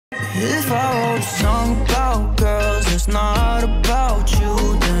If I wrote a song about girls that's not about you,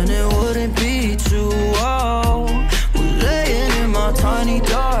 then it wouldn't be too old. We're laying in my tiny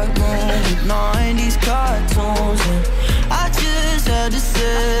dark room with 90s cartoons, and I just had to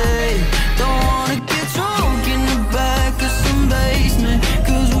say, don't wanna get drunk in the back of some basement,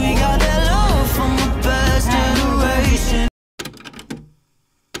 cause we got that love from the past generation.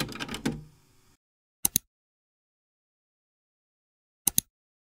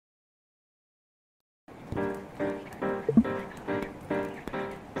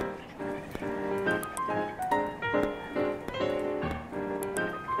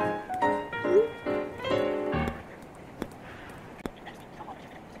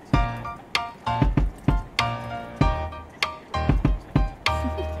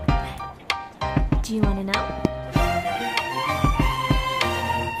 Do you want to know?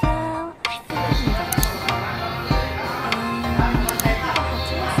 Well, I think I can get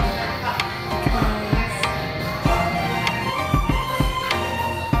you.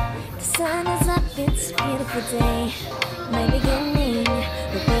 The sun is up, it's a beautiful day. My beginning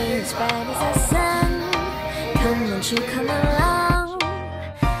will be as bright as the sun. Come, won't you come along?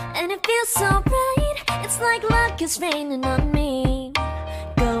 And it feels so bright, it's like luck is raining on me.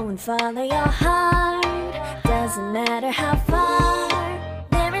 Go and follow your heart, doesn't matter how far.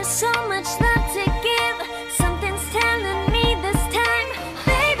 There is so much love to give, something's telling me this time.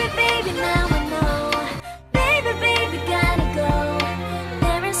 Baby, baby, now I know. Baby, baby, gotta go.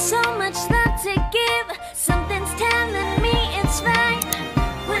 There is so much love to give, something's telling me it's right.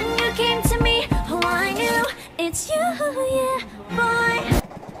 When you came to me, oh I knew it's you, yeah, boy.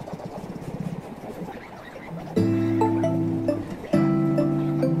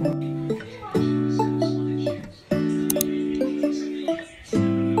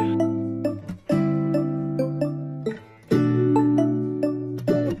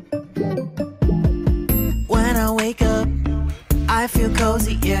 I feel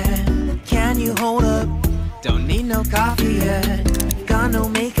cozy, yeah. Can you hold up? Don't need no coffee yet. Got no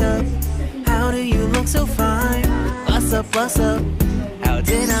makeup. How do you look so fine? Bust up, bust up. How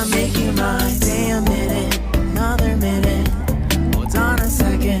did I make you mine? Stay a minute, another minute. Hold on a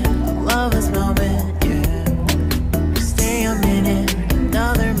second, I love this moment, yeah. Stay a minute,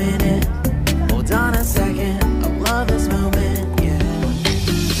 another minute. Hold on a second, I love this moment, yeah.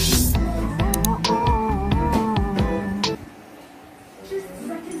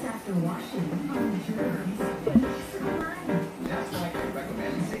 After washing, that's why I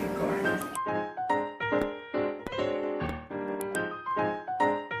recommend safeguard.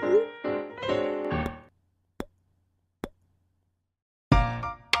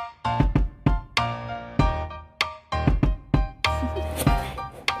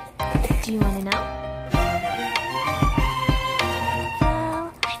 Do you want to know? Well,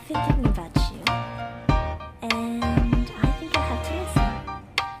 I've been thinking about you, and I think you'll have to listen.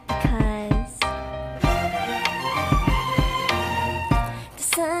 Because the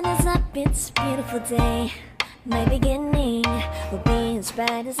sun is up, it's a beautiful day. My beginning will be as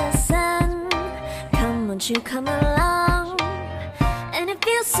bright as the sun. Come, won't you come along? And it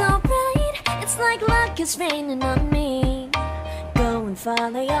feels so bright, it's like luck is raining on me. Go and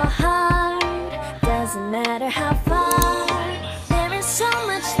follow your heart, doesn't matter how far. There is so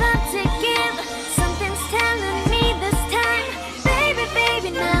much love to give, something's telling me this time. Baby,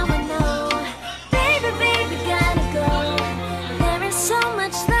 baby, now I know. Baby, baby, gotta go. There is so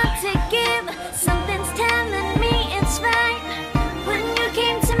much love to give, something's telling me it's right. When you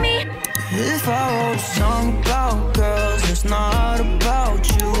came to me, if I wrote a song about girls that's not about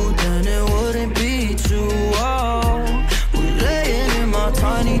you, then it wouldn't be too old. We're laying in my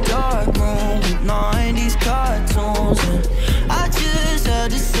tiny dark room with 90s cartoons, and I just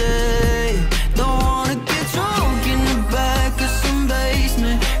had to say, don't wanna get drunk in the back of some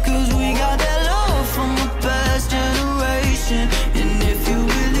basement, cause we got that love from the past generation. And if you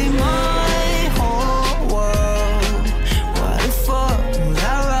really my whole world, why the fuck would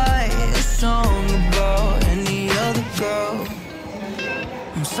I write a song about any other girl?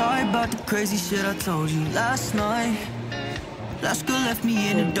 I'm sorry about the crazy shit I told you last night. Last girl left me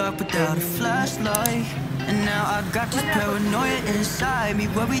in the dark without a flashlight, and now I got this paranoia inside me,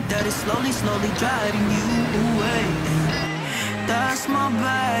 worried that it's slowly, slowly driving you away. That's my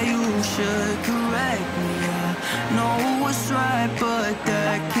bad, you should correct me. I know what's right, but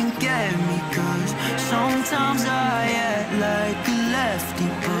that can get me, cause sometimes I act like a lefty,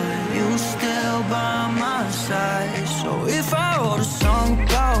 but you still by my side. So if I